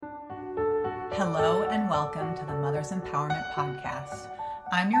Hello and welcome to the Mother's Empowerment Podcast.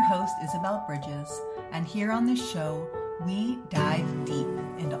 I'm your host, Isabel Bridges, and here on this show, we dive deep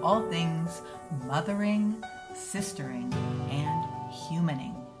into all things mothering, sistering, and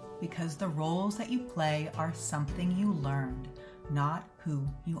humaning, because the roles that you play are something you learned, not who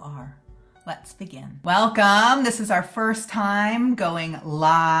you are. Let's begin. Welcome. This is our first time going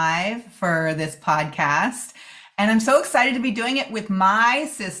live for this podcast. And I'm so excited to be doing it with my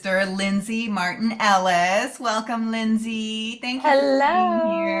sister, Lindsay Marten Ellis. Welcome, Lindsay. Thank you for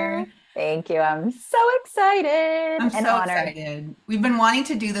being here. Thank you. I'm so excited I'm and so honored. excited. We've been wanting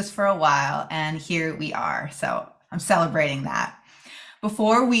to do this for a while, and here we are. So I'm celebrating that.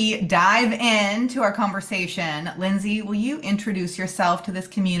 Before we dive into our conversation, Lindsay, will you introduce yourself to this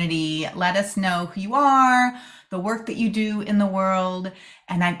community? Let us know who you are, the work that you do in the world.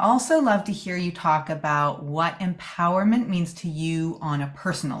 And I'd also love to hear you talk about what empowerment means to you on a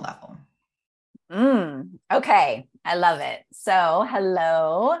personal level. Okay. I love it. So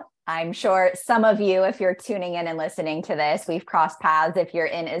hello. I'm sure some of you, if you're tuning in and listening to this, we've crossed paths if you're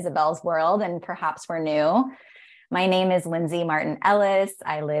in Isabel's world and perhaps we're new. My name is Lindsay Marten Ellis.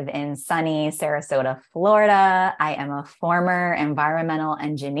 I live in sunny Sarasota, Florida. I am a former environmental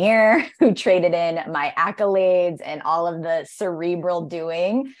engineer who traded in my accolades and all of the cerebral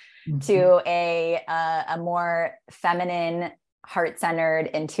doing to a more feminine, heart-centered,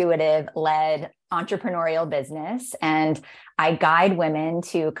 intuitive-led entrepreneurial business. And I guide women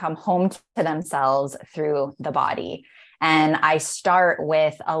to come home to themselves through the body. And I start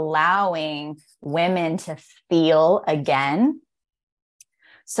with allowing women to feel again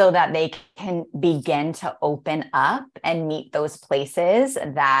so that they can begin to open up and meet those places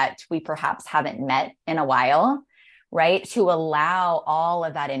that we perhaps haven't met in a while, right? To allow all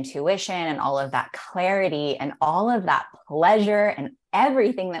of that intuition and all of that clarity and all of that pleasure and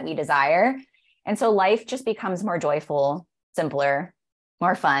everything that we desire. And so life just becomes more joyful, simpler,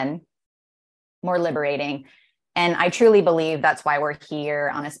 more fun, more liberating. And I truly believe that's why we're here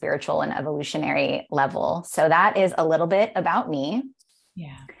on a spiritual and evolutionary level. So that is a little bit about me.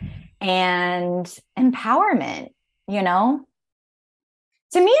 Yeah. And empowerment, to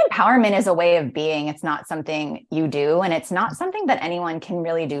me, empowerment is a way of being. It's not something you do, and it's not something that anyone can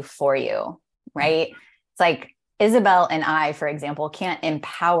really do for you, right? It's like Isabel and I, for example, can't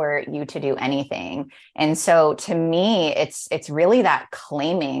empower you to do anything. And so to me, it's really that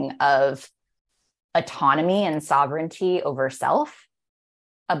claiming of autonomy and sovereignty over self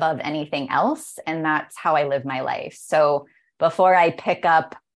above anything else. And that's how I live my life. So before I pick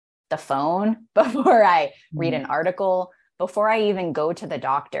up the phone, before I read an article, before I even go to the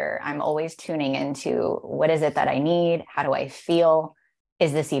doctor, I'm always tuning into what is it that I need? How do I feel?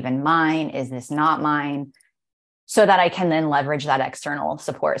 Is this even mine? Is this not mine? So that I can then leverage that external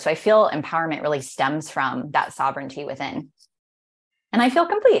support. So I feel empowerment really stems from that sovereignty within. And I feel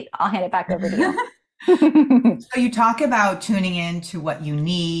complete. I'll hand it back over to you. So you talk about tuning in to what you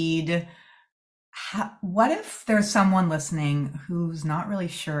need. What if there's someone listening who's not really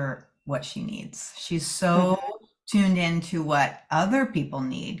sure what she needs? She's so tuned into what other people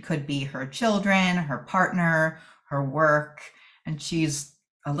need. Could be her children, her partner, her work, and she's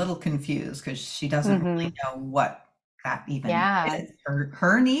a little confused because she doesn't really know what that even is.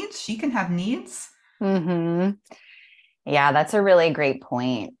 Her needs. She can have needs. Yeah, that's a really great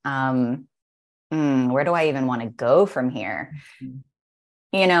point. Where do I even want to go from here?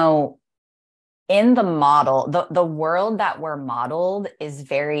 In the model, the world that we're modeled is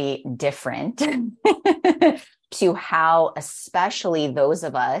very different to how, especially those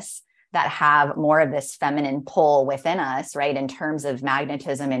of us that have more of this feminine pull within us, right? In terms of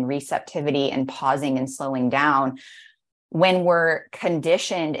magnetism and receptivity and pausing and slowing down, when we're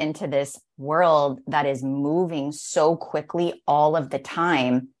conditioned into this world that is moving so quickly all of the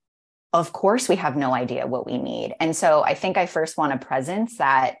time, of course, we have no idea what we need. And so I think I first want to presence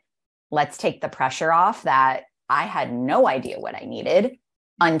that. Let's take the pressure off that I had no idea what I needed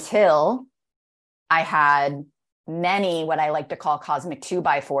until I had many, what I like to call cosmic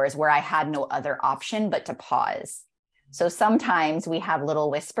 2x4s, where I had no other option but to pause. So sometimes we have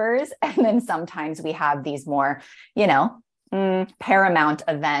little whispers, and then sometimes we have these more, paramount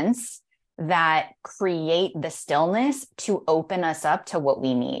events that create the stillness to open us up to what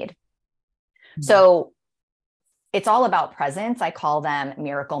we need. So it's all about presence. I call them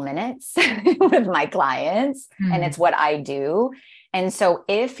miracle minutes with my clients, and it's what I do. And so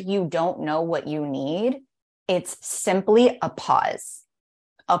if you don't know what you need, it's simply a pause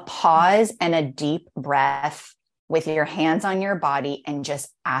and a deep breath with your hands on your body and just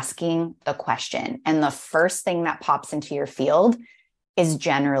asking the question. And the first thing that pops into your field is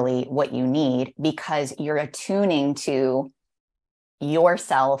generally what you need, because you're attuning to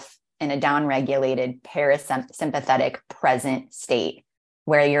yourself in a downregulated parasympathetic present state,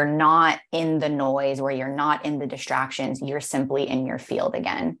 where you're not in the noise, where you're not in the distractions, you're simply in your field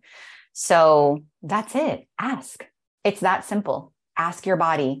again. So that's it. Ask. It's that simple. Ask your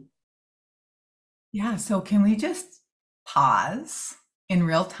body. Yeah. So can we just pause in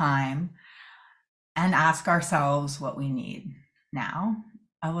real time and ask ourselves what we need now?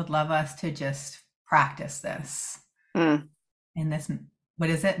 I would love us to just practice this in this, what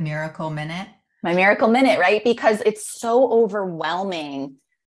is it? Miracle Minute? My miracle minute, right? Because it's so overwhelming.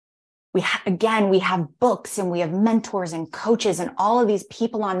 We have books and we have mentors and coaches and all of these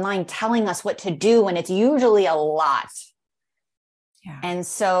people online telling us what to do. And it's usually a lot. Yeah. And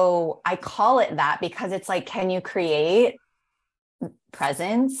so I call it that because it's like, can you create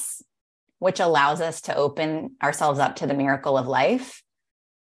presence, which allows us to open ourselves up to the miracle of life?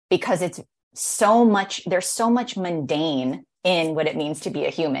 Because it's so much, there's so much mundane in what it means to be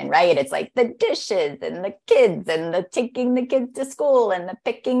a human, right? It's like the dishes and the kids and the taking the kids to school and the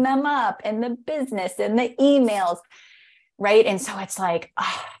picking them up and the business and the emails, right? And so it's like,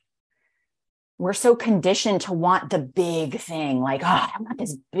 we're so conditioned to want the big thing, like, I want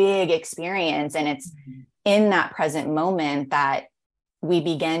this big experience. And it's in that present moment that we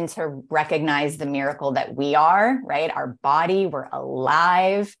begin to recognize the miracle that we are, right? Our body, we're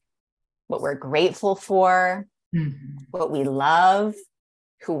alive, what we're grateful for, what we love,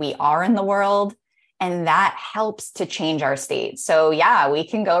 who we are in the world. And that helps to change our state. So yeah, we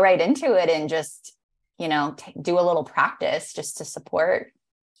can go right into it and just, do a little practice just to support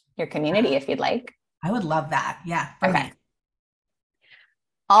your community if you'd like. I would love that. Yeah. Okay.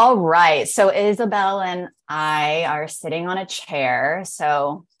 All right. So Isabel and I are sitting on a chair.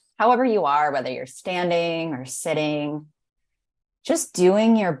 So however you are, whether you're standing or sitting, just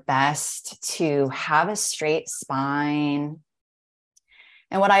doing your best to have a straight spine.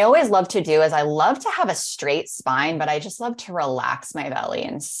 And what I always love to do is I love to have a straight spine, but I just love to relax my belly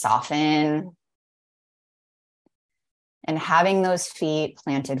and soften. And having those feet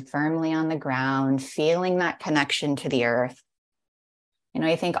planted firmly on the ground, feeling that connection to the earth.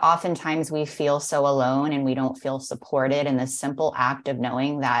 I think oftentimes we feel so alone and we don't feel supported in the simple act of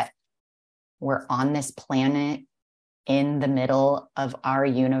knowing that we're on this planet in the middle of our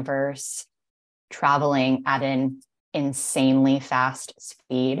universe, traveling at an insanely fast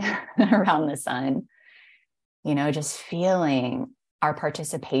speed around the sun. Just feeling our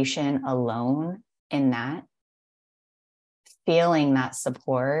participation alone in that, feeling that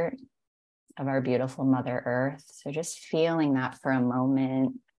support of our beautiful Mother Earth. So just feeling that for a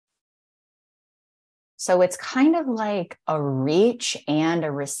moment. So it's kind of like a reach and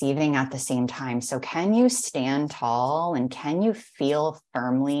a receiving at the same time. So can you stand tall and can you feel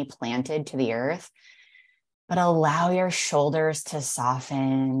firmly planted to the earth, but allow your shoulders to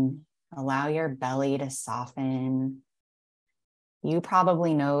soften, allow your belly to soften. You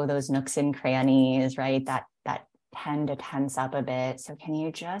probably know those nooks and crannies, right? That tend to tense up a bit. So can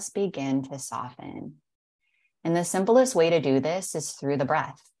you just begin to soften? And the simplest way to do this is through the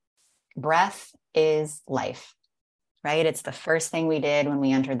breath. Breath is life, right? It's the first thing we did when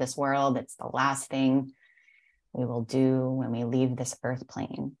we entered this world. It's the last thing we will do when we leave this earth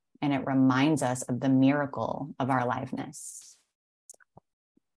plane. And it reminds us of the miracle of our aliveness.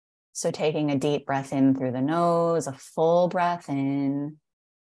 So taking a deep breath in through the nose, a full breath in.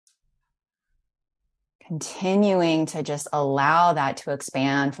 Continuing to just allow that to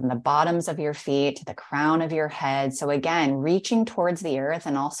expand from the bottoms of your feet to the crown of your head. So again, reaching towards the earth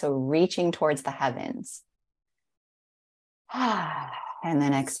and also reaching towards the heavens. And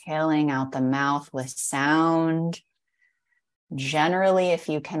then exhaling out the mouth with sound. Generally, if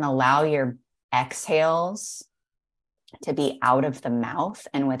you can allow your exhales to be out of the mouth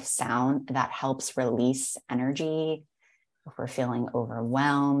and with sound, that helps release energy. If we're feeling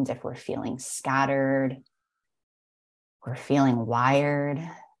overwhelmed, if we're feeling scattered, we're feeling wired,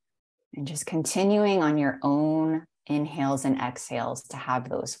 and just continuing on your own inhales and exhales to have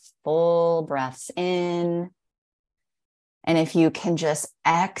those full breaths in. And if you can just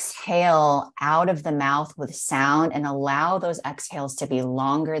exhale out of the mouth with sound and allow those exhales to be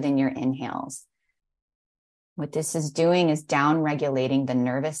longer than your inhales. What this is doing is down-regulating the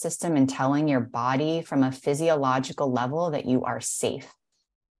nervous system and telling your body from a physiological level that you are safe.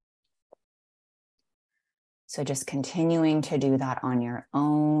 So just continuing to do that on your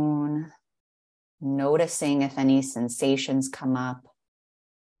own, noticing if any sensations come up,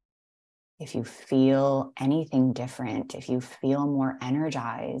 if you feel anything different, if you feel more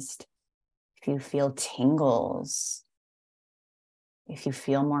energized, if you feel tingles, if you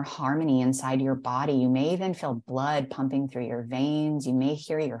feel more harmony inside your body, you may even feel blood pumping through your veins. You may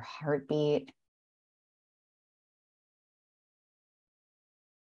hear your heartbeat.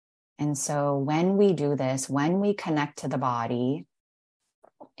 And so when we do this, when we connect to the body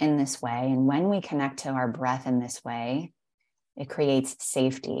in this way, and when we connect to our breath in this way, it creates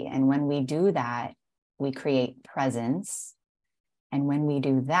safety. And when we do that, we create presence. And when we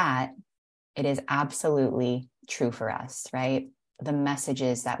do that, it is absolutely true for us, right? The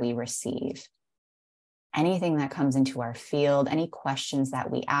messages that we receive, anything that comes into our field, any questions that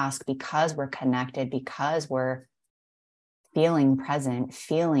we ask, because we're connected, because we're feeling present,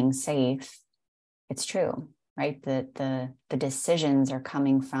 feeling safe, it's true, right? The decisions are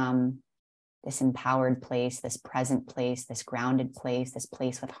coming from this empowered place, this present place, this grounded place, this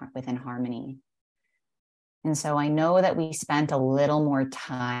place within harmony. And so I know that we spent a little more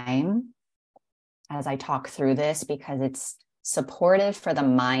time as I talk through this because it's supportive for the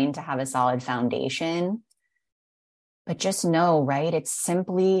mind to have a solid foundation. But just know, right? It's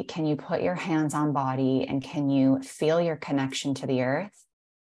simply, can you put your hands on body and can you feel your connection to the earth?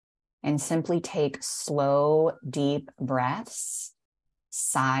 And simply take slow, deep breaths.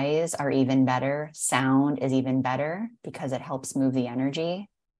 Sighs are even better. Sound is even better because it helps move the energy.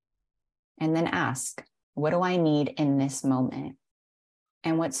 And then ask, what do I need in this moment?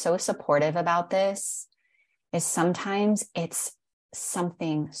 And what's so supportive about this is sometimes it's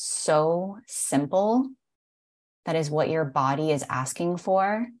something so simple that is what your body is asking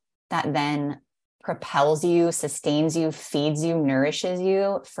for, that then propels you, sustains you, feeds you, nourishes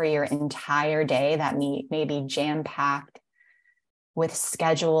you for your entire day that may be jam-packed with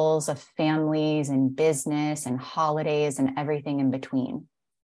schedules of families and business and holidays and everything in between.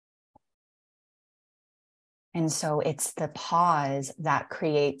 And so it's the pause that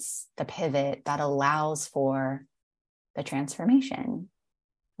creates the pivot that allows for the transformation,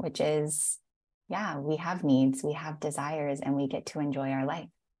 which is, yeah, we have needs, we have desires, and we get to enjoy our life.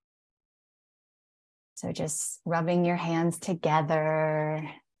 So just rubbing your hands together,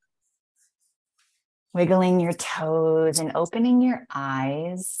 wiggling your toes and opening your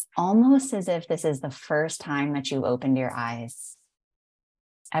eyes, almost as if this is the first time that you opened your eyes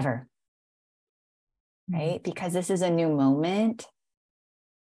ever. Right? Because this is a new moment,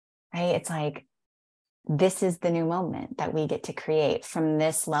 right? It's like, this is the new moment that we get to create from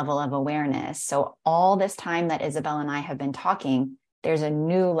this level of awareness. So all this time that Isabel and I have been talking, there's a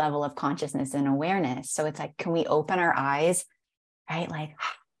new level of consciousness and awareness. So it's like, can we open our eyes, right? Like,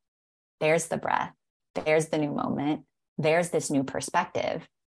 there's the breath, there's the new moment, there's this new perspective.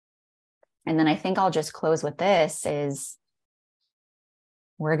 And then I think I'll just close with this is,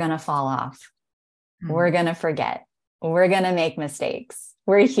 we're going to fall off. We're going to forget. We're going to make mistakes.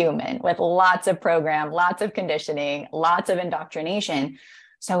 We're human with lots of program, lots of conditioning, lots of indoctrination.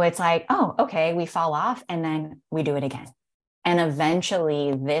 So it's like, oh, okay, we fall off and then we do it again. And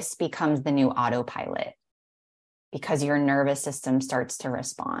eventually this becomes the new autopilot because your nervous system starts to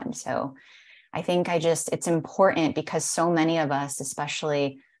respond. So I think it's important because so many of us,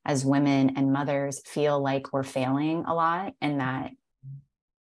 especially as women and mothers, feel like we're failing a lot and that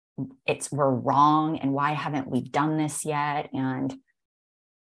we're wrong and why haven't we done this yet? And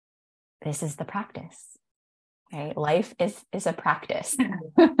this is the practice, right? Life is a practice.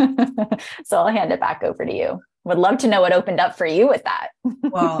 So I'll hand it back over to you. Would love to know what opened up for you with that.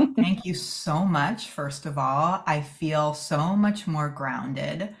 Well, thank you so much. First of all, I feel so much more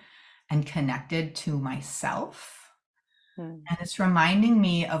grounded and connected to myself. And it's reminding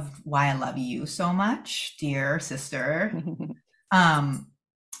me of why I love you so much, dear sister.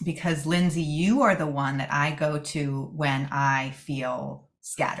 Because Lindsay, you are the one that I go to when I feel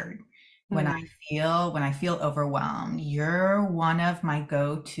scattered, when I feel overwhelmed. You're one of my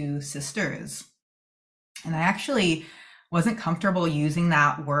go-to sisters. And I actually wasn't comfortable using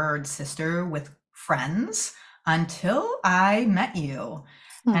that word sister with friends until I met you.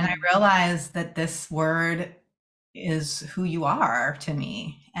 And I realized that this word is who you are to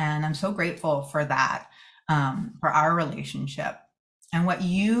me. And I'm so grateful for that, for our relationship. And what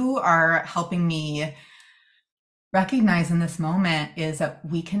you are helping me recognize in this moment is that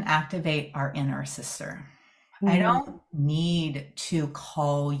we can activate our inner sister. I don't need to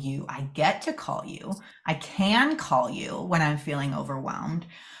call you. I get to call you. I can call you when I'm feeling overwhelmed.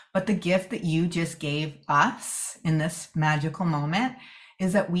 But the gift that you just gave us in this magical moment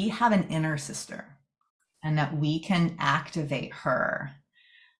is that we have an inner sister and that we can activate her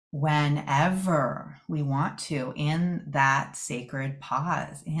whenever we want to in that sacred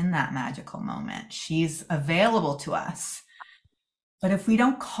pause, in that magical moment. She's available to us. But if we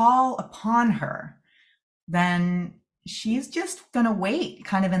don't call upon her, then she's just going to wait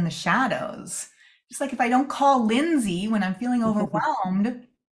kind of in the shadows. Just like if I don't call Lindsay when I'm feeling overwhelmed,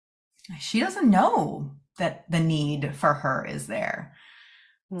 she doesn't know that the need for her is there.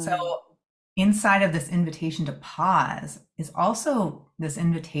 So inside of this invitation to pause is also this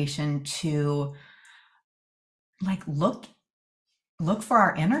invitation to like look for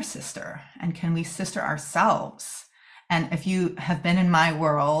our inner sister, and can we sister ourselves? And if you have been in my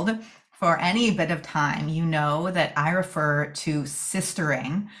world for any bit of time, you know that I refer to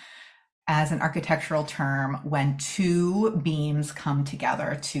sistering as an architectural term when two beams come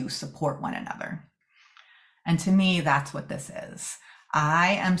together to support one another. And to me, that's what this is.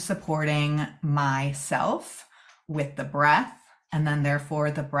 I am supporting myself with the breath, and then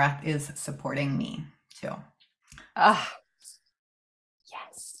therefore the breath is supporting me too. Yes.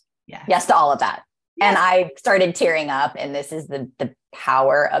 Yes. Yes to all of that. Yes. And I started tearing up, and this is the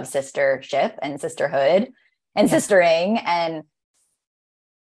power of sistership and sisterhood and sistering, and,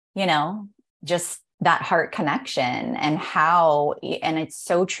 you know, just that heart connection and how, and it's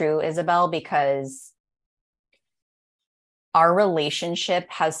so true, Isabel, because our relationship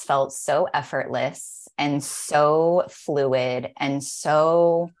has felt so effortless and so fluid, and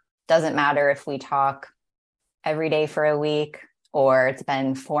so doesn't matter if we talk every day for a week or it's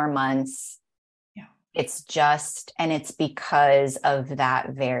been 4 months. Yeah. It's just, and it's because of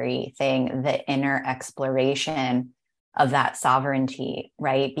that very thing, the inner exploration of that sovereignty,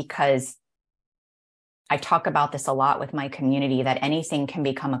 right? Because I talk about this a lot with my community, that anything can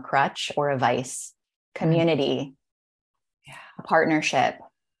become a crutch or a vice. Community, a partnership,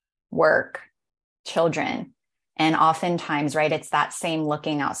 work, children. And oftentimes, right, it's that same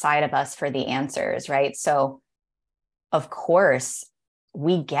looking outside of us for the answers, right? So of course,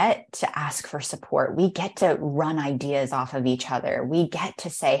 we get to ask for support. We get to run ideas off of each other. We get to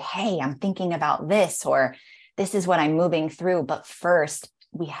say, hey, I'm thinking about this, or this is what I'm moving through. But first,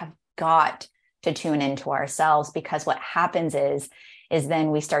 we have got to tune into ourselves, because what happens is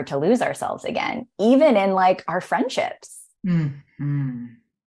then we start to lose ourselves again, even in like our friendships. Mm-hmm.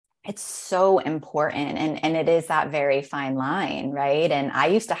 It's so important. And it is that very fine line, right? And I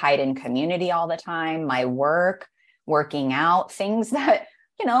used to hide in community all the time, my work, working out, things that,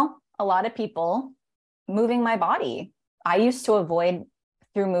 you know, a lot of people, moving my body, I used to avoid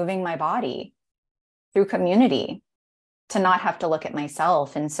through moving my body, through community, to not have to look at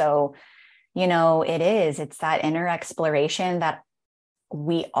myself. And so, you know, it's that inner exploration that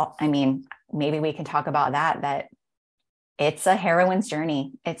I mean, maybe we can talk about that it's a heroine's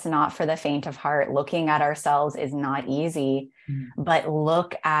journey. It's not for the faint of heart. Looking at ourselves is not easy, but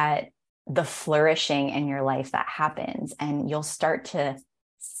look at the flourishing in your life that happens, and you'll start to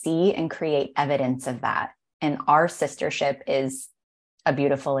see and create evidence of that. And our sistership is a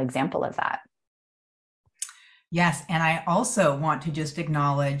beautiful example of that. Yes. And I also want to just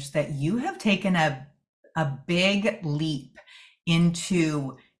acknowledge that you have taken a big leap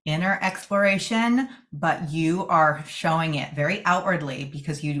into inner exploration, but you are showing it very outwardly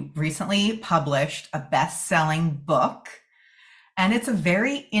because you recently published a best-selling book, and it's a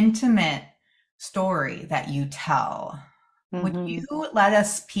very intimate story that you tell. Would you let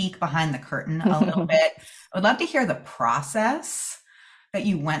us peek behind the curtain a little bit? I would love to hear the process that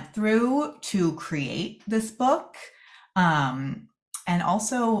you went through to create this book, and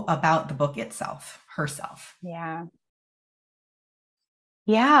also about the book itself, herself.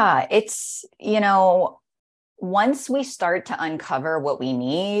 Yeah, it's, you know, once we start to uncover what we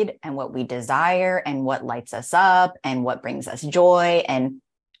need and what we desire and what lights us up and what brings us joy, and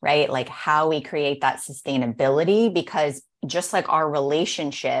right, like how we create that sustainability, because just like our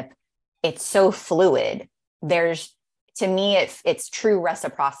relationship, it's so fluid. There's, to me, it's true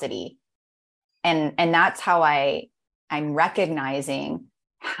reciprocity. And that's how I'm recognizing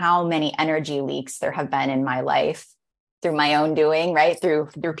how many energy leaks there have been in my life through my own doing, right? Through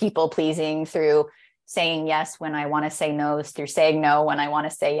people pleasing, through saying yes when I want to say no, through saying no when I want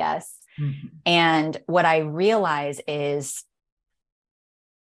to say yes. Mm-hmm. And what I realize is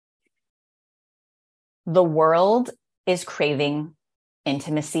the world is craving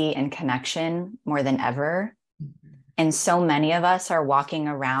intimacy and connection more than ever. Mm-hmm. And so many of us are walking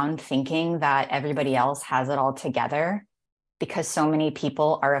around thinking that everybody else has it all together, because so many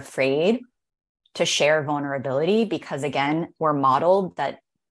people are afraid to share vulnerability, because again, we're modeled that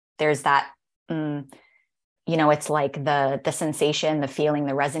there's that, you know, it's like the sensation, the feeling,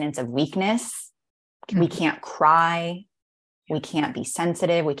 the resonance of weakness. Mm-hmm. We can't cry. We can't be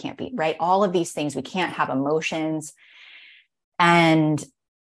sensitive. We can't be, right? All of these things, we can't have emotions. And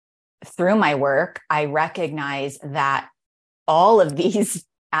through my work, I recognize that all of these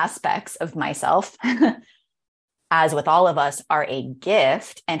aspects of myself as with all of us, are a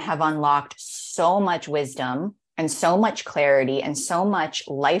gift and have unlocked so much wisdom and so much clarity and so much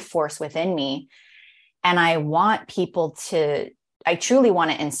life force within me. And I truly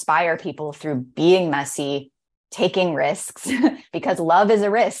want to inspire people through being messy, taking risks, because love is a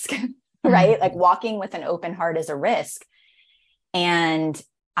risk, right? Like walking with an open heart is a risk. And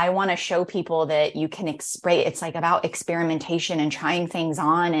I want to show people that you can it's like about experimentation and trying things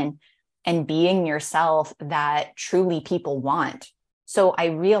on and being yourself that truly people want. So I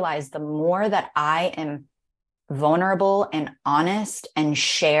realize the more that I am vulnerable and honest and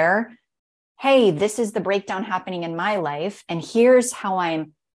share, hey, this is the breakdown happening in my life. And here's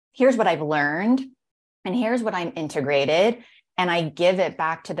what I've learned. And here's what I'm integrated. And I give it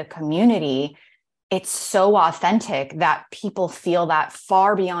back to the community. It's so authentic that people feel that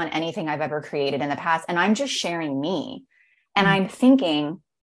far beyond anything I've ever created in the past. And I'm just sharing me. And I'm thinking,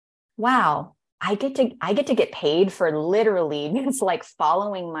 wow, I get to get paid for literally just like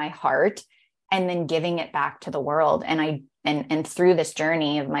following my heart and then giving it back to the world. And through this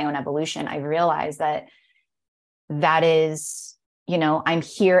journey of my own evolution, I realized that is, I'm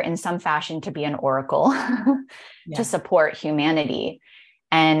here in some fashion to be an oracle to support humanity.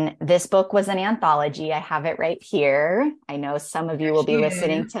 And this book was an anthology. I have it right here. I know some of you will be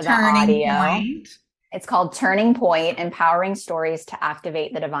listening to the audio. It's called Turning Point: Empowering Stories to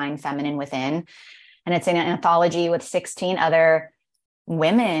Activate the Divine Feminine Within. And it's an anthology with 16 other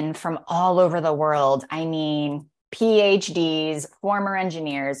women from all over the world. I mean, PhDs, former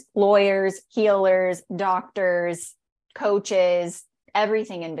engineers, lawyers, healers, doctors, coaches,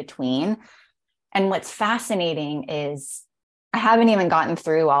 everything in between. And what's fascinating is I haven't even gotten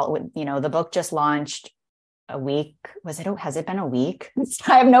through the book just launched a week. Has it been a week?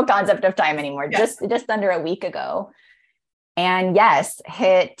 I have no concept of time anymore. Yeah. Just under a week ago. And yes,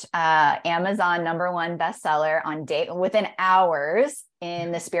 hit Amazon #1 bestseller within hours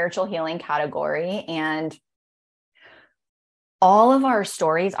in the spiritual healing category. And all of our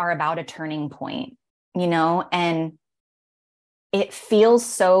stories are about a turning point, and it feels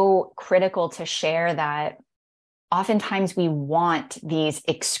so critical to share that oftentimes we want these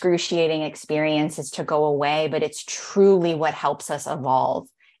excruciating experiences to go away, but it's truly what helps us evolve.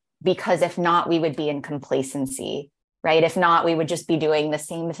 Because if not, we would be in complacency, right? If not, we would just be doing the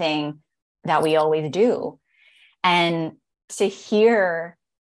same thing that we always do. And to hear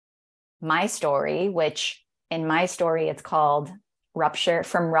my story, which in my story, it's called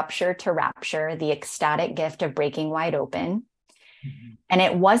From Rupture to Rapture, the ecstatic gift of breaking wide open. And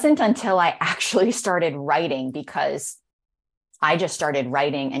it wasn't until I actually started writing, because I just started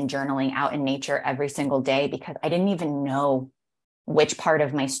writing and journaling out in nature every single day, because I didn't even know which part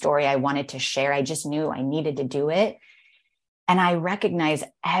of my story I wanted to share. I just knew I needed to do it. And I recognized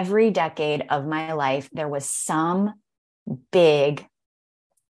every decade of my life, there was some big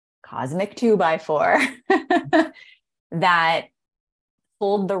cosmic 2x4 that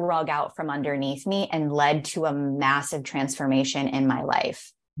pulled the rug out from underneath me and led to a massive transformation in my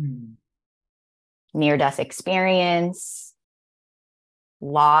life. Near-death experience,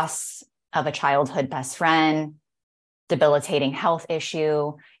 loss of a childhood best friend, debilitating health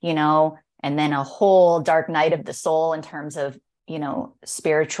issue, and then a whole dark night of the soul in terms of,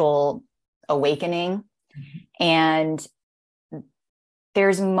 spiritual awakening. And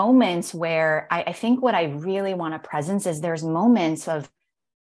there's moments where I think what I really want to presence is there's moments of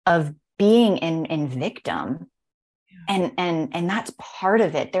being in victim. And that's part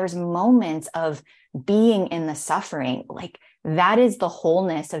of it. There's moments of being in the suffering. Like that is the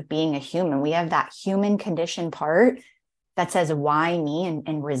wholeness of being a human. We have that human condition part that says, why me,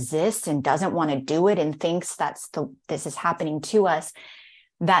 and resists and doesn't want to do it and thinks this is happening to us.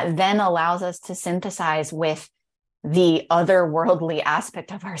 That then allows us to synthesize with the otherworldly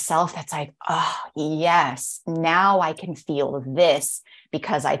aspect of ourself that's like, oh, yes, now I can feel this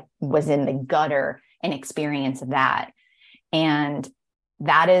because I was in the gutter and experienced that. And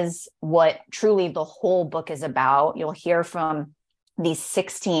that is what truly the whole book is about. You'll hear from these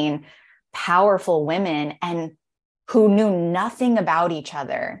 16 powerful women and who knew nothing about each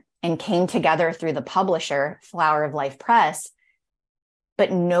other and came together through the publisher, Flower of Life Press,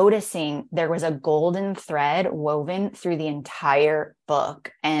 but noticing there was a golden thread woven through the entire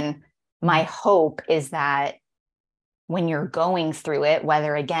book. And my hope is that when you're going through it,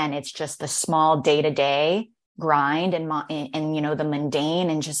 whether again, it's just the small day-to-day grind and the mundane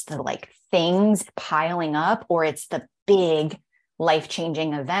and just the like things piling up, or it's the big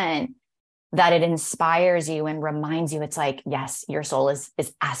life-changing event, that it inspires you and reminds you, it's like, yes, your soul is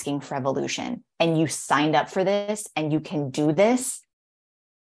asking for evolution and you signed up for this and you can do this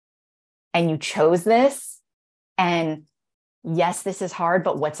and you chose this And yes, this is hard,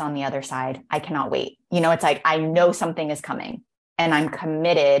 but what's on the other side? I cannot wait. It's like, I know something is coming and I'm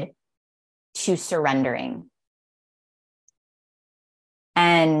committed to surrendering.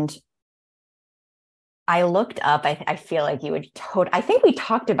 And I looked up, I feel like you would I think we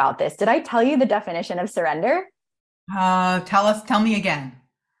talked about this. Did I tell you the definition of surrender? Tell me again.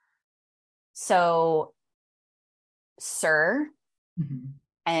 So, sir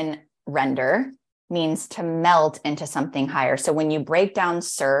and render means to melt into something higher. So when you break down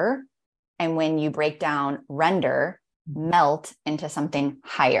sir and when you break down render, melt into something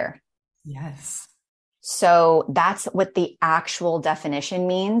higher. Yes. So that's what the actual definition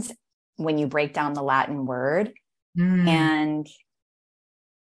means when you break down the Latin word. And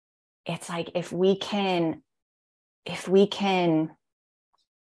it's like, if we can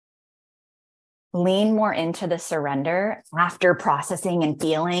lean more into the surrender after processing and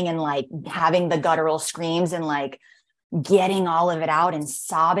feeling and like having the guttural screams and like getting all of it out and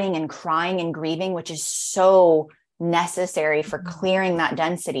sobbing and crying and grieving, which is so necessary for clearing that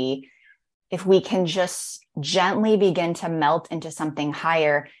density. If we can just gently begin to melt into something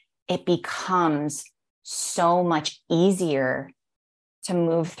higher, it becomes so much easier to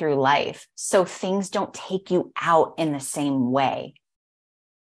move through life. So things don't take you out in the same way.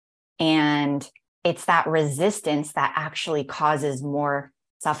 And it's that resistance that actually causes more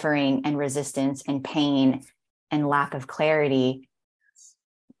suffering and resistance and pain and lack of clarity.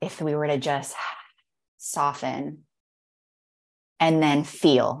 If we were to just soften and then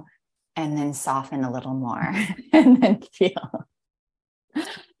feel and then soften a little more and then feel.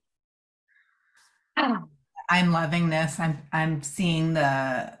 I'm loving this. I'm seeing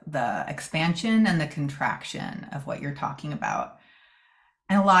the expansion and the contraction of what you're talking about.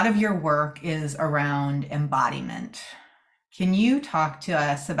 And a lot of your work is around embodiment. Can you talk to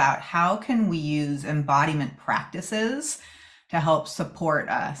us about how can we use embodiment practices to help support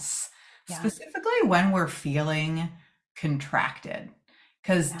us, specifically when we're feeling contracted?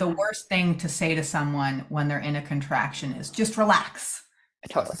 Because the worst thing to say to someone when they're in a contraction is just relax.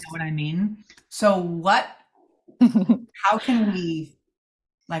 Totally. You know what I mean? So how can we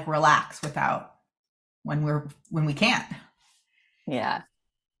like relax without when we can't? Yeah.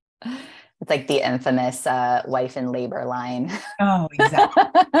 It's like the infamous wife in labor line. Oh, exactly.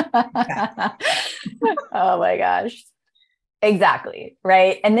 Oh my gosh. Exactly.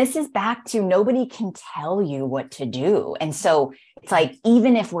 Right. And this is back to nobody can tell you what to do. And so it's like,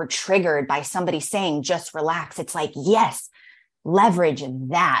 even if we're triggered by somebody saying, just relax, it's like, yes, leverage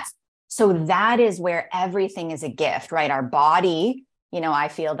that. So that is where everything is a gift, right? Our body, I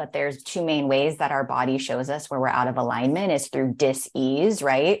feel that there's two main ways that our body shows us where we're out of alignment is through dis-ease,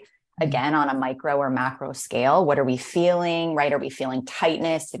 right? Again, on a micro or macro scale, what are we feeling, right? Are we feeling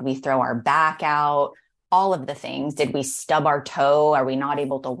tightness? Did we throw our back out? All of the things. Did we stub our toe? Are we not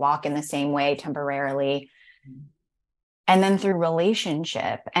able to walk in the same way temporarily? And then through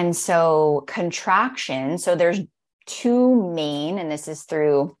relationship. And so contraction. So there's two main, and this is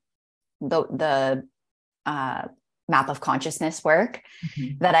through the map of consciousness work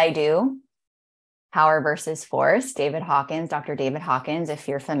that I do. Power versus force, Dr. David Hawkins, if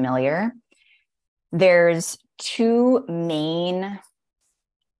you're familiar. There's two main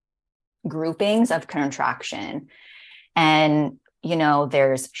groupings of contraction. And,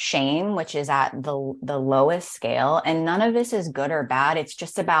 there's shame, which is at the lowest scale. And none of this is good or bad. It's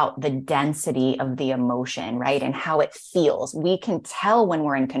just about the density of the emotion, right? And how it feels. We can tell when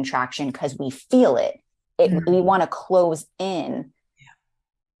we're in contraction because we feel it. We want to close in.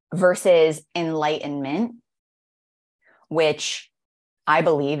 Versus enlightenment, which I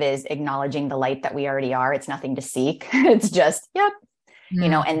believe is acknowledging the light that we already are. It's nothing to seek. It's just,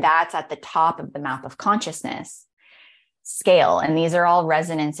 and that's at the top of the map of consciousness scale. And these are all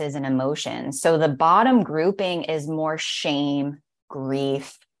resonances and emotions. So the bottom grouping is more shame,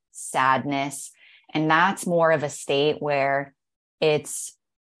 grief, sadness. And that's more of a state where it's,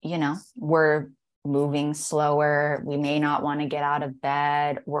 we're moving slower. We may not want to get out of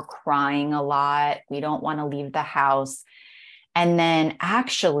bed. We're crying a lot. We don't want to leave the house. And then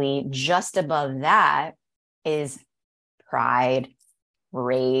actually just above that is pride,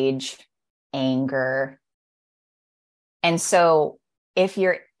 rage, anger. And so if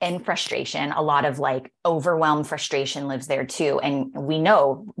you're in frustration, a lot of like overwhelmed frustration lives there too. And we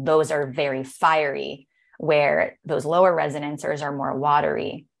know those are very fiery, where those lower resonances are more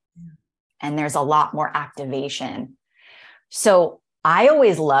watery. And there's a lot more activation. So I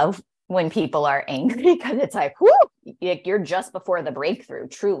always love when people are angry because it's like, whoo, you're just before the breakthrough,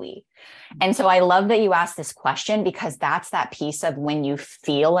 truly. And so I love that you asked this question, because that's that piece of when you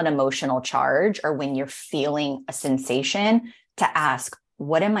feel an emotional charge or when you're feeling a sensation, to ask,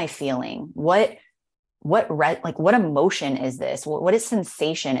 what am I feeling? What emotion is this? What is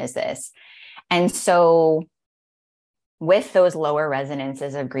sensation is this? And so with those lower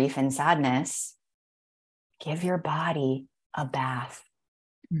resonances of grief and sadness, give your body a bath.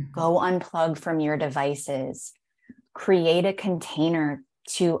 Go unplug from your devices. Create a container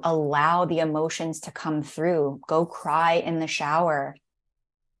to allow the emotions to come through. Go cry in the shower.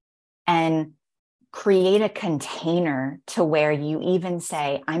 And create a container to where you even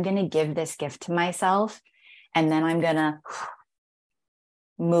say, I'm going to give this gift to myself. And then I'm going to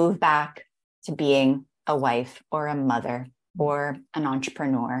move back to being a wife or a mother or an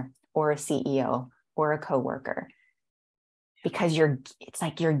entrepreneur or a CEO or a coworker. Because it's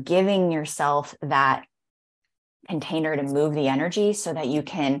like you're giving yourself that container to move the energy so that you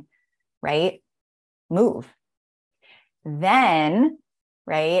can, right, move. Then,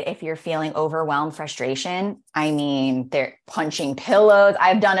 right, if you're feeling overwhelmed, frustration, I mean, they're punching pillows.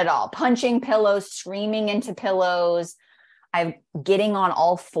 I've done it all. Punching pillows, screaming into pillows. I'm getting on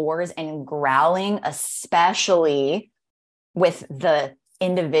all fours and growling, especially with the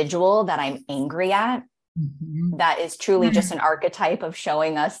individual that I'm angry at. That is truly just an archetype of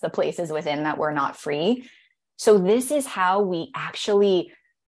showing us the places within that we're not free. So this is how we actually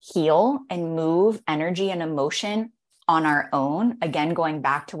heal and move energy and emotion on our own. Again, going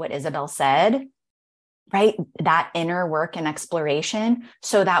back to what Isabel said, right? That inner work and exploration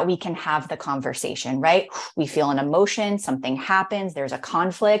so that we can have the conversation, right? We feel an emotion, something happens, there's a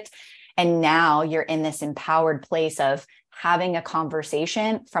conflict. And now you're in this empowered place of having a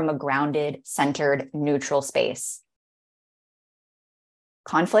conversation from a grounded, centered, neutral space.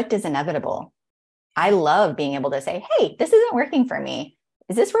 Conflict is inevitable. I love being able to say, hey, this isn't working for me.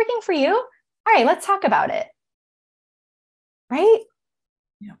 Is this working for you? All right, let's talk about it. Right?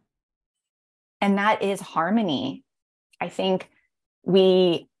 Yeah. And that is harmony. I think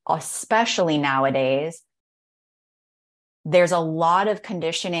we, especially nowadays, there's a lot of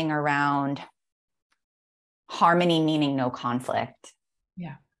conditioning around harmony meaning no conflict.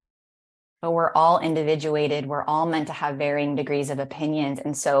 Yeah. But we're all individuated. We're all meant to have varying degrees of opinions.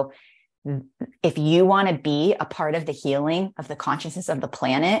 And so if you want to be a part of the healing of the consciousness of the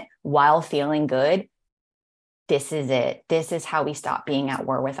planet while feeling good, this is it. This is how we stop being at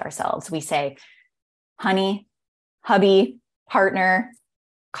war with ourselves. We say, honey, hubby, partner,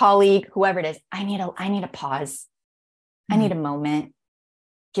 colleague, whoever it is, I need a pause. I need a moment.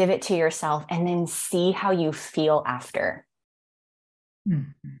 Give it to yourself and then see how you feel after.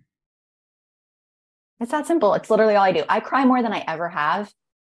 It's that simple. It's literally all I do. I cry more than I ever have.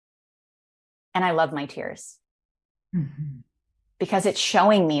 And I love my tears because it's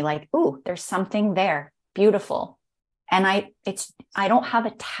showing me like, ooh, there's something there. Beautiful. And I don't have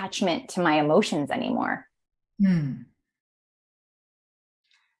attachment to my emotions anymore. And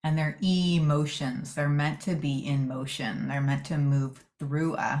they're emotions. They're meant to be in motion. They're meant to move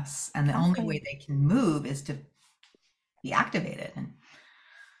through us. And the only way they can move is to be activated.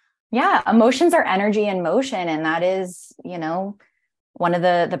 Yeah, emotions are energy in motion. And that is, one of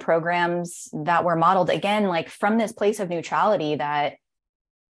the programs that were modeled, again, like from this place of neutrality that,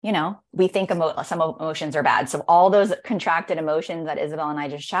 we think some emotions are bad. So all those contracted emotions that Isabel and I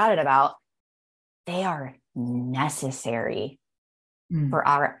just chatted about, they are necessary for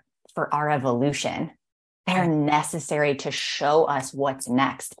our evolution. They're necessary to show us what's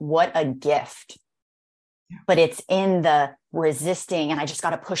next. What a gift. Yeah. But it's in the resisting and I just got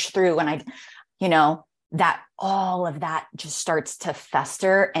to push through. And that all of that just starts to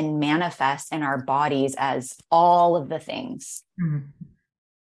fester and manifest in our bodies as all of the things.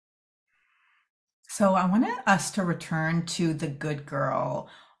 So I wanted us to return to the good girl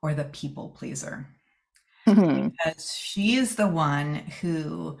or the people pleaser. Because she is the one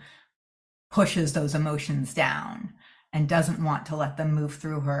who pushes those emotions down and doesn't want to let them move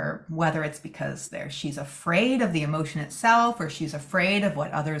through her, whether it's because she's afraid of the emotion itself or she's afraid of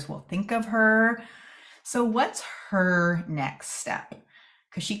what others will think of her. So what's her next step?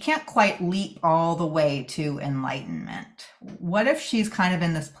 Because she can't quite leap all the way to enlightenment. What if she's kind of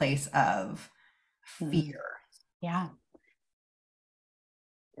in this place of fear? Yeah.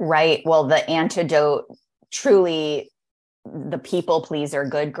 Right. Well, the antidote, truly, the people pleaser,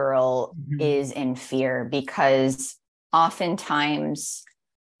 good girl is in fear, because oftentimes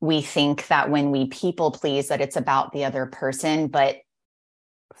we think that when we people please that it's about the other person, but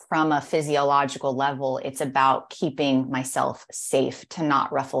from a physiological level, it's about keeping myself safe, to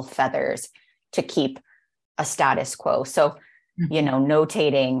not ruffle feathers, to keep a status quo. So,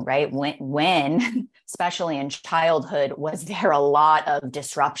 notating, right? When, especially in childhood, was there a lot of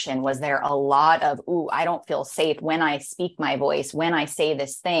disruption? Was there a lot of, ooh, I don't feel safe when I speak my voice, when I say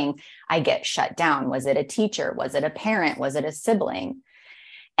this thing, I get shut down. Was it a teacher? Was it a parent? Was it a sibling?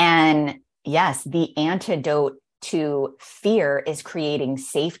 And yes, the antidote to fear is creating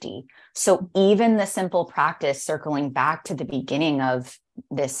safety. So even the simple practice, circling back to the beginning of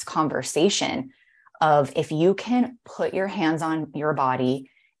this conversation, of if you can put your hands on your body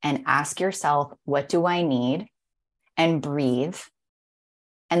and ask yourself, what do I need? And breathe.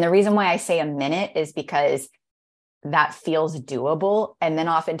 And the reason why I say a minute is because that feels doable. And then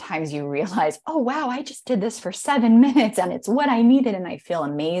oftentimes you realize, oh, wow, I just did this for 7 minutes and it's what I needed and I feel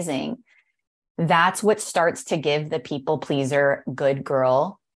amazing. That's what starts to give the people pleaser, good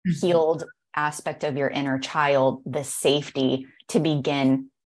girl, healed aspect of your inner child the safety to begin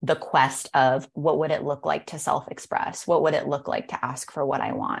the quest of what would it look like to self-express? What would it look like to ask for what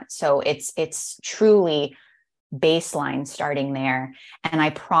I want? So it's truly baseline starting there. And I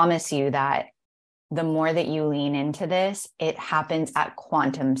promise you that the more that you lean into this, it happens at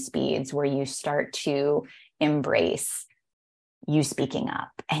quantum speeds where you start to embrace you speaking up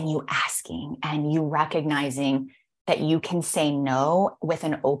and you asking and you recognizing that you can say no with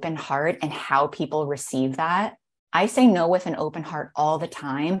an open heart, and how people receive that. I say no with an open heart all the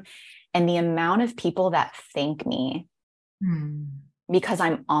time. And the amount of people that thank me because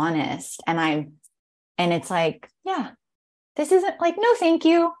I'm honest and it's like, yeah, this isn't like, no, thank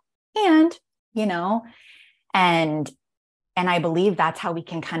you. And, and I believe that's how we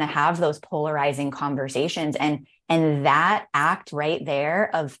can kind of have those polarizing conversations. And that act right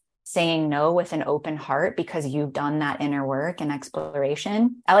there of saying no with an open heart, because you've done that inner work and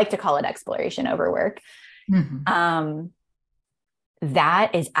exploration. I like to call it exploration over work.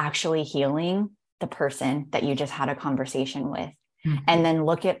 That is actually healing the person that you just had a conversation with. And then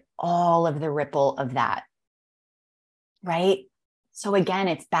look at all of the ripple of that. Right? So again,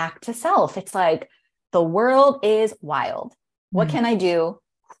 it's back to self. It's like, the world is wild. What can I do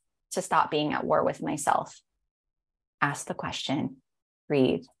to stop being at war with myself? Ask the question,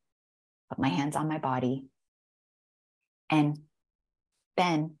 breathe, put my hands on my body, and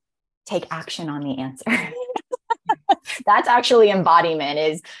then take action on the answer. That's actually embodiment,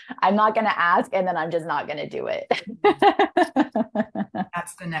 is I'm not going to ask and then I'm just not going to do it.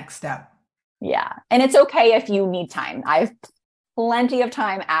 That's the next step. Yeah. And it's okay if you need time. I've plenty of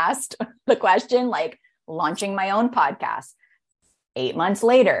time asked the question, like launching my own podcast. 8 months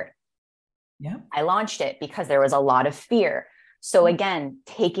later, I launched it because there was a lot of fear. So again,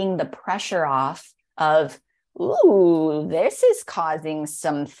 taking the pressure off of, ooh, this is causing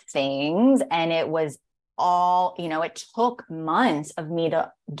some things. And it was all, it took months of me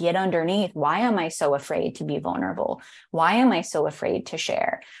to get underneath. Why am I so afraid to be vulnerable? Why am I so afraid to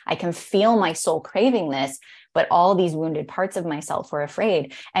share? I can feel my soul craving this, but all these wounded parts of myself were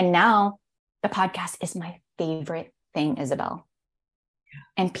afraid. And now the podcast is my favorite thing, Isabel.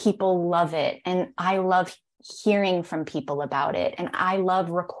 And people love it. And I love hearing from people about it. And I love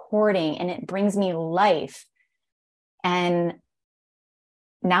recording, and it brings me life. And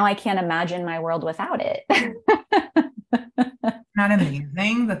now I can't imagine my world without it. Not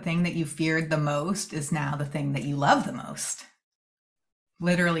amazing? The thing that you feared the most is now the thing that you love the most.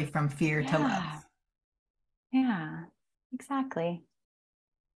 Literally from fear to love. Yeah, exactly.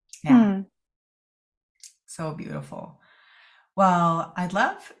 Yeah. So beautiful. Well, I'd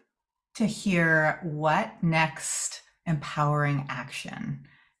love to hear what next empowering action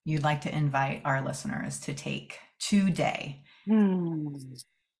you'd like to invite our listeners to take today.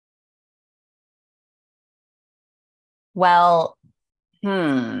 Well,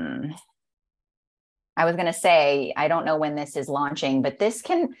 I was going to say, I don't know when this is launching, but this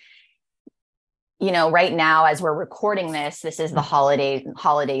can, right now, as we're recording this is the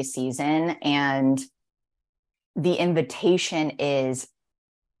holiday season. And the invitation is,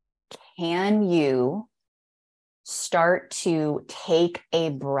 can you start to take a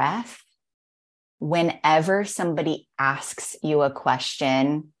breath whenever somebody asks you a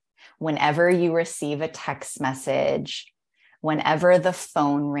question, whenever you receive a text message, whenever the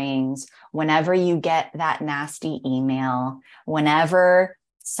phone rings, whenever you get that nasty email, whenever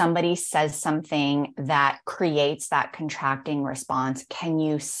somebody says something that creates that contracting response, can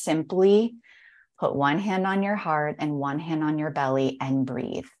you simply put one hand on your heart and one hand on your belly and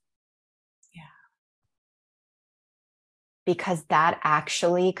breathe? Yeah. Because that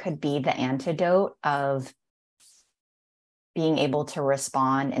actually could be the antidote of being able to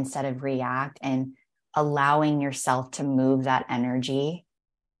respond instead of react, and allowing yourself to move that energy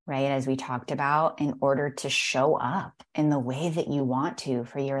right? As we talked about, in order to show up in the way that you want to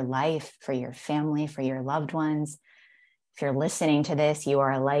for your life, for your family, for your loved ones. If you're listening to this, you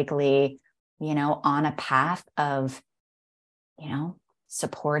are likely, on a path of,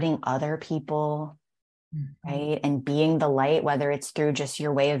 supporting other people, right? And being the light, whether it's through just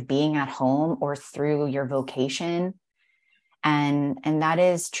your way of being at home or through your vocation. And that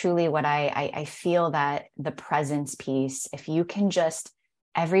is truly what I feel, that the presence piece, if you can just,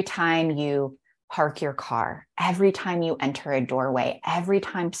 every time you park your car, every time you enter a doorway, every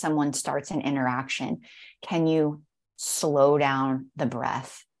time someone starts an interaction, can you slow down the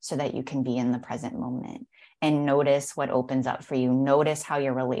breath so that you can be in the present moment and notice what opens up for you? Notice how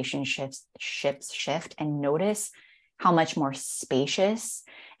your relationships shift, and notice how much more spacious,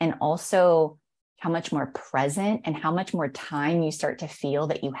 and also how much more present and how much more time you start to feel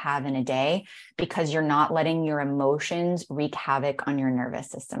that you have in a day, because you're not letting your emotions wreak havoc on your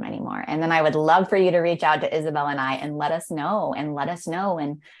nervous system anymore. And then I would love for you to reach out to Isabel and I and let us know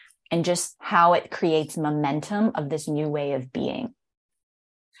and just how it creates momentum of this new way of being.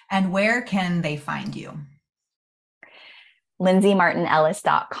 And where can they find you?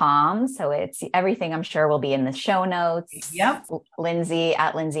 LindsayMartenEllis.com. So it's everything, I'm sure, will be in the show notes. Yep. Lindsay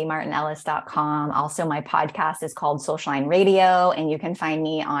at LindsayMartenEllis.com. Also, my podcast is called Social Line Radio, and you can find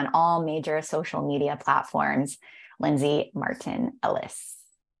me on all major social media platforms. Lindsay Marten Ellis.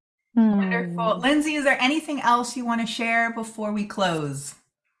 Wonderful. Lindsay, is there anything else you want to share before we close?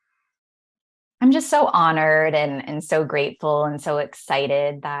 I'm just so honored and so grateful and so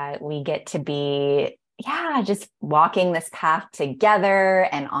excited that we get to be just walking this path together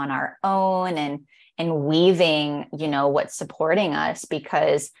and on our own, and weaving, what's supporting us,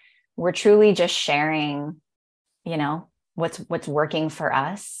 because we're truly just sharing, what's working for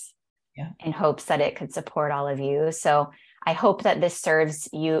us, in hopes that it could support all of you. So I hope that this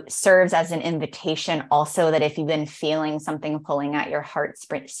serves as an invitation also, that if you've been feeling something pulling at your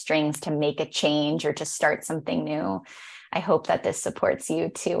heartstrings to make a change or to start something new, I hope that this supports you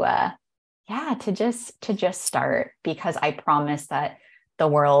to just start, because I promise that the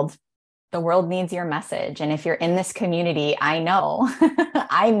world needs your message. And if you're in this community, I know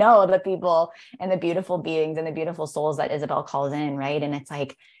the people and the beautiful beings and the beautiful souls that Isabel calls in, right? And it's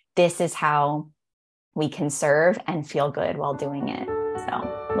like, this is how we can serve and feel good while doing it.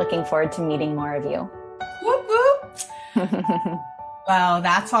 So looking forward to meeting more of you. Whoop, whoop. Well,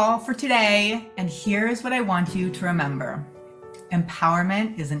 that's all for today. And here's what I want you to remember.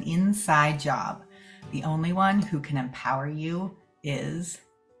 Empowerment is an inside job. The only one who can empower you is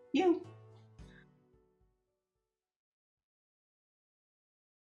you.